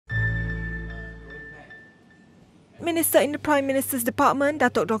Minister in the Prime Minister's Department,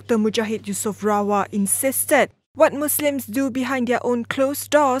 Datuk Dr. Mujahid Yusof Rawa, insisted what Muslims do behind their own closed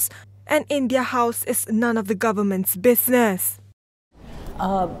doors and in their house is none of the government's business.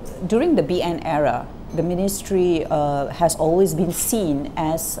 During the BN era, the ministry has always been seen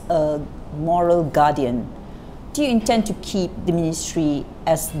as a moral guardian. Do you intend to keep the ministry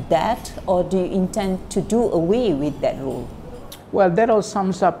as that, or do you intend to do away with that role? Well, that all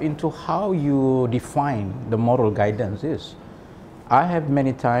sums up into how you define the moral guidance is. I have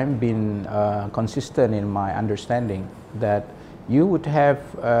many times been consistent in my understanding that you would have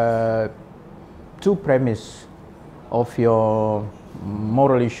two premises of your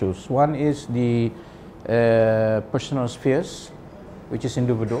moral issues. One is the personal spheres, which is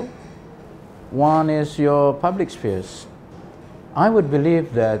individual. One is your public spheres. I would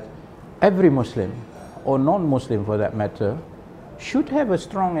believe that every Muslim, or non-Muslim for that matter, should have a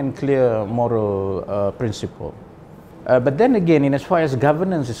strong and clear moral principle. But then again, in as far as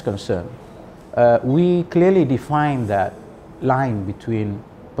governance is concerned, we clearly define that line between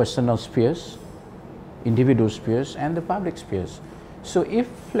personal spheres, individual spheres, and the public spheres. So if,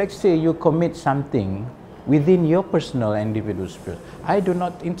 let's say, you commit something within your personal and individual sphere, I do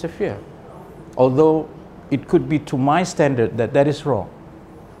not interfere. Although it could be to my standard that is wrong.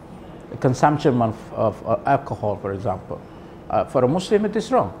 The consumption of alcohol, for example. For a Muslim, it is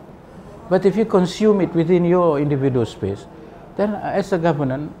wrong. But if you consume it within your individual space, then as a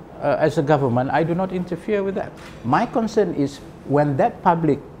government, I do not interfere with that. My concern is when that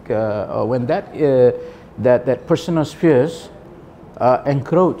public, when that personal spheres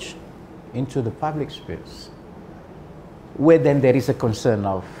encroach into the public spheres, where then there is a concern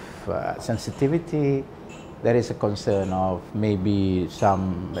of sensitivity, there is a concern of maybe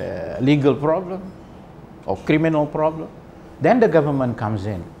some legal problem or criminal problem, then the government comes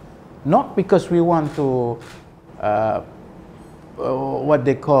in. Not because we want to, what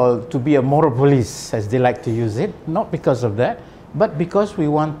they call, to be a moral police, as they like to use it, not because of that, but because we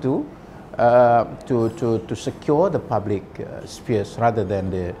want to secure the public spheres rather than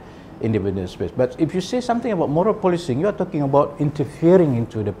the individual space. But if you say something about moral policing, you are talking about interfering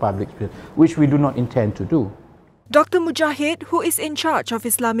into the public sphere, which we do not intend to do. Dr. Mujahid, who is in charge of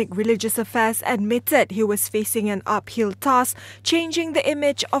Islamic religious affairs, admitted he was facing an uphill task changing the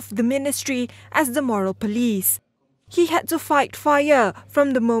image of the ministry as the moral police. He had to fight fire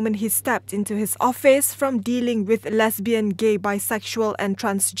from the moment he stepped into his office, from dealing with lesbian, gay, bisexual and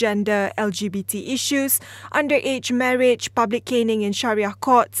transgender LGBT issues, underage marriage, public caning in Sharia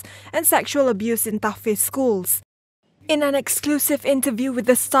courts and sexual abuse in tahfiz schools. In an exclusive interview with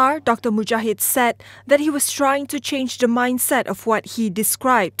The Star, Dr. Mujahid said that he was trying to change the mindset of what he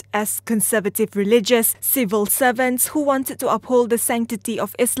described as conservative religious civil servants who wanted to uphold the sanctity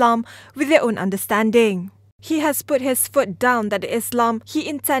of Islam with their own understanding. He has put his foot down that the Islam he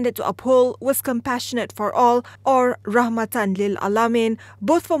intended to uphold was compassionate for all, or rahmatan lil alamin,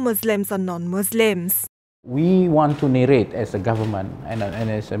 both for Muslims and non-Muslims. We want to narrate as a government and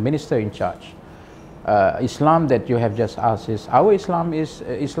as a minister in charge. Islam that you have just asked is, our Islam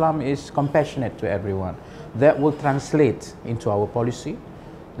is compassionate to everyone. That will translate into our policy.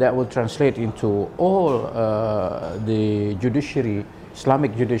 That will translate into all the judiciary,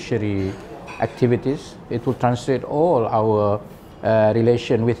 Islamic judiciary activities. It will translate all our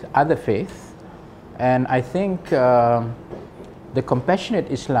relation with other faiths. And I think the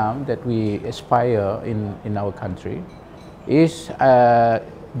compassionate Islam that we aspire in our country is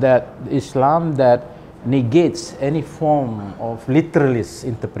that Islam that negates any form of literalist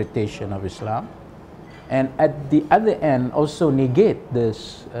interpretation of Islam, and at the other end also negate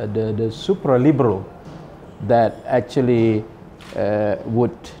this, the supra-liberal that actually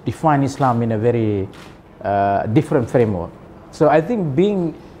would define Islam in a very different framework. So I think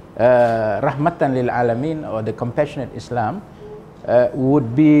being rahmatan lil alamin, or the compassionate Islam,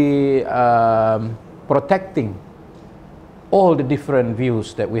 would be protecting all the different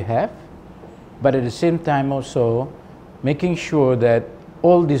views that we have, but at the same time also making sure that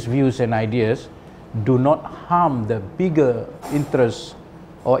all these views and ideas do not harm the bigger interests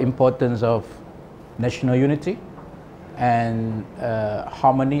or importance of national unity and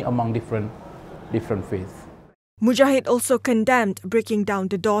harmony among different faiths. Mujahid also condemned breaking down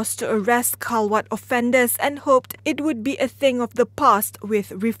the doors to arrest khalwat offenders and hoped it would be a thing of the past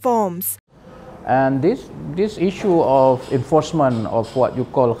with reforms. And this issue of enforcement of what you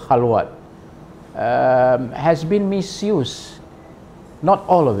call khalwat has been misused. Not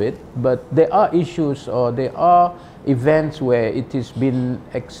all of it, but there are issues or there are events where it is been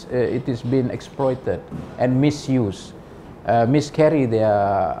exploited and misused. miscarry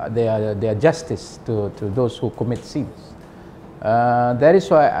their justice to those who commit sins. That is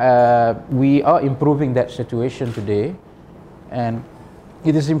why we are improving that situation today, and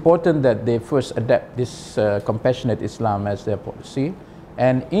it is important that they first adapt this compassionate Islam as their policy,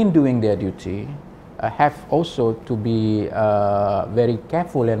 and in doing their duty, have also to be very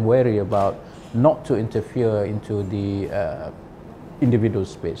careful and wary about not to interfere into the individual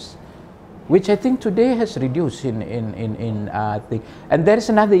space, which I think today has reduced I think. And there is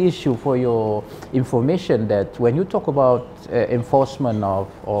another issue for your information, that when you talk about enforcement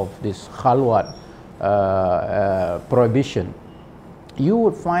of this khalwat prohibition, you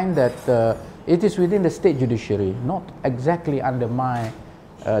would find that it is within the state judiciary, not exactly under my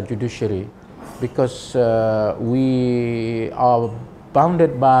judiciary, because we are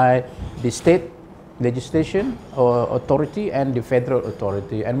bounded by the state legislation or authority and the federal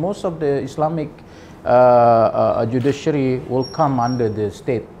authority, and most of the Islamic judiciary will come under the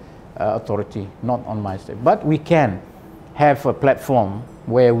state authority, not on my state. But we can have a platform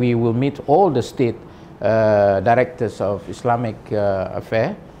where we will meet all the state directors of Islamic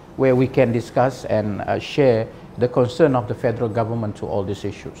affair, where we can discuss and share the concern of the federal government to all these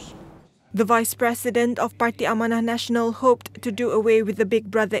issues. The Vice President of Parti Amanah Nasional hoped to do away with the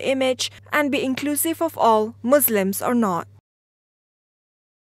Big Brother image and be inclusive of all, Muslims or not.